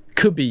Drum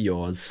could be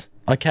yours,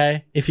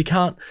 okay? If you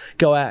can't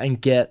go out and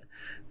get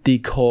the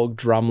Korg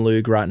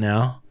Drumlogue right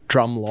now,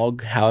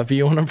 Drumlogue, however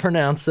you want to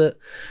pronounce it,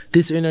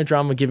 this Uno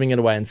Drum, we're giving it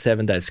away in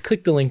 7 days.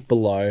 Click the link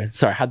below.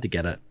 Sorry, I had to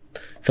get it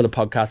for the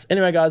podcast.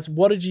 Anyway, guys,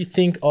 what did you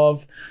think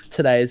of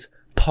today's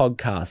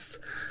podcast?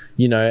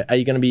 You know, are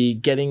you going to be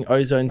getting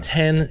Ozone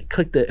 10?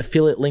 Click the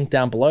affiliate link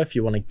down below if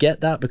you want to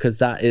get that, because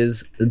that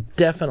is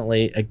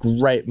definitely a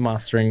great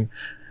mastering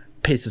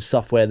piece of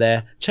software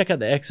there. Check out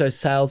the Exo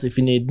sales if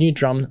you need new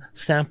drum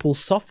samples,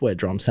 software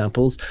drum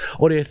samples,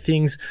 Audio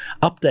Things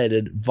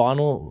updated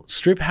vinyl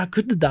strip. How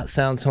good did that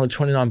sound? It's only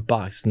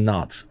 $29.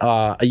 Nuts.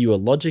 Are you a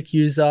Logic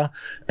user?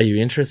 Are you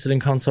interested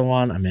in Console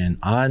One? I mean,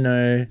 I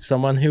know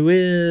someone who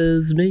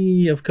is,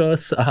 me, of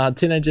course.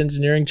 Teenage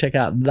Engineering, check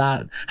out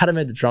that. How to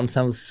make the drum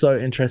samples, so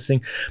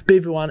interesting.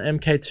 Beaver One,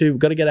 MK2, we've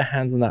got to get our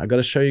hands on that. I've got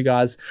to show you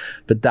guys,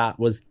 but that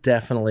was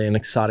definitely an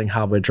exciting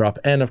hardware drop.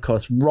 And of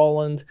course,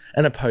 Roland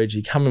and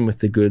Apogee coming with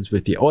the goods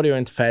with the audio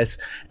interface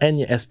and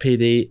your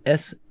SPD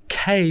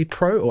SK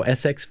Pro or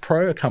SX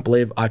Pro. I can't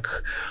believe I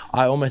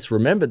almost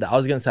remembered that. I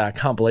was going to say I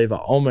can't believe I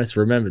almost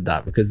remembered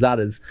that, because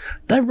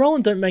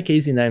Roland don't make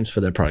easy names for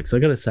their products. I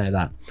got to say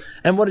that.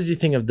 And what did you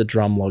think of the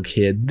Drumlogue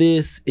here?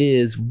 This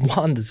is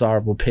one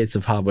desirable piece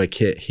of hardware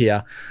kit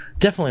here.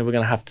 Definitely we're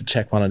going to have to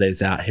check one of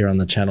these out here on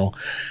the channel.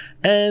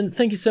 And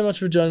thank you so much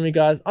for joining me,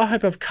 guys. I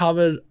hope I've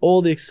covered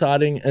all the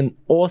exciting and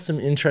awesome,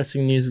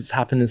 interesting news that's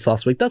happened this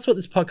last week. That's what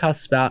this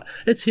podcast is about.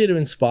 It's here to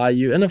inspire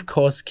you and, of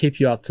course, keep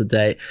you up to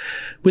date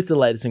with the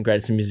latest and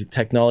greatest in music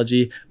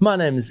technology. My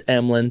name is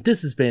Emlyn.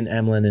 This has been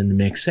Emlyn in the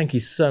Mix. Thank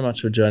you so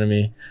much for joining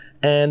me.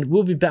 And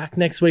we'll be back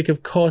next week,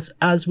 of course,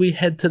 as we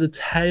head to the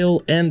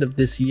tail end of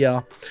this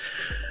year,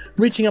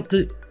 reaching up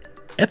to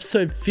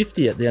episode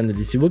 50 at the end of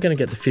this year. We're going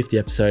to get to 50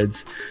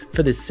 episodes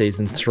for this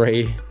season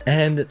 3.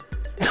 And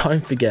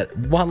don't forget,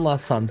 one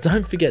last time,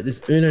 don't forget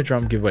this Uno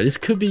drum giveaway. This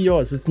could be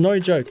yours. It's no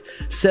joke.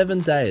 7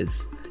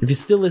 days. If you're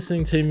still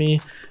listening to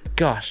me,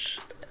 gosh,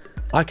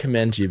 I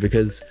commend you,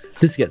 because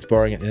this gets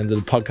boring at the end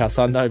of the podcast,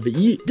 I know, but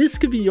this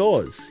could be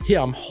yours. Here,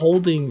 I'm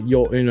holding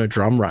your Uno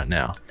drum right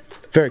now.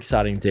 Very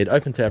exciting indeed.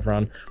 Open to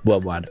everyone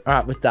worldwide. All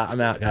right, with that,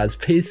 I'm out, guys.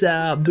 Peace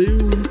out.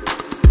 Boom.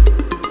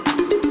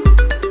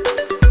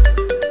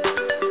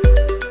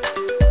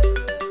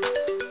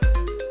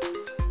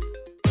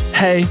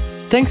 Hey,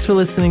 thanks for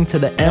listening to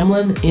the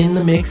Emlyn in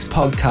the Mix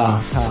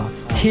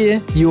podcast.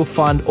 Here, you will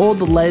find all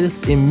the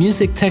latest in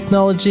music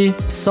technology,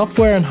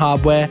 software and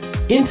hardware,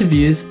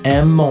 interviews,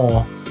 and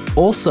more.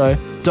 Also,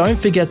 don't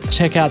forget to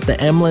check out the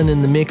Emlyn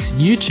in the Mix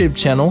YouTube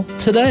channel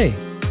today.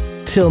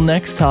 Till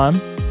next time,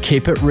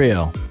 keep it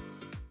real.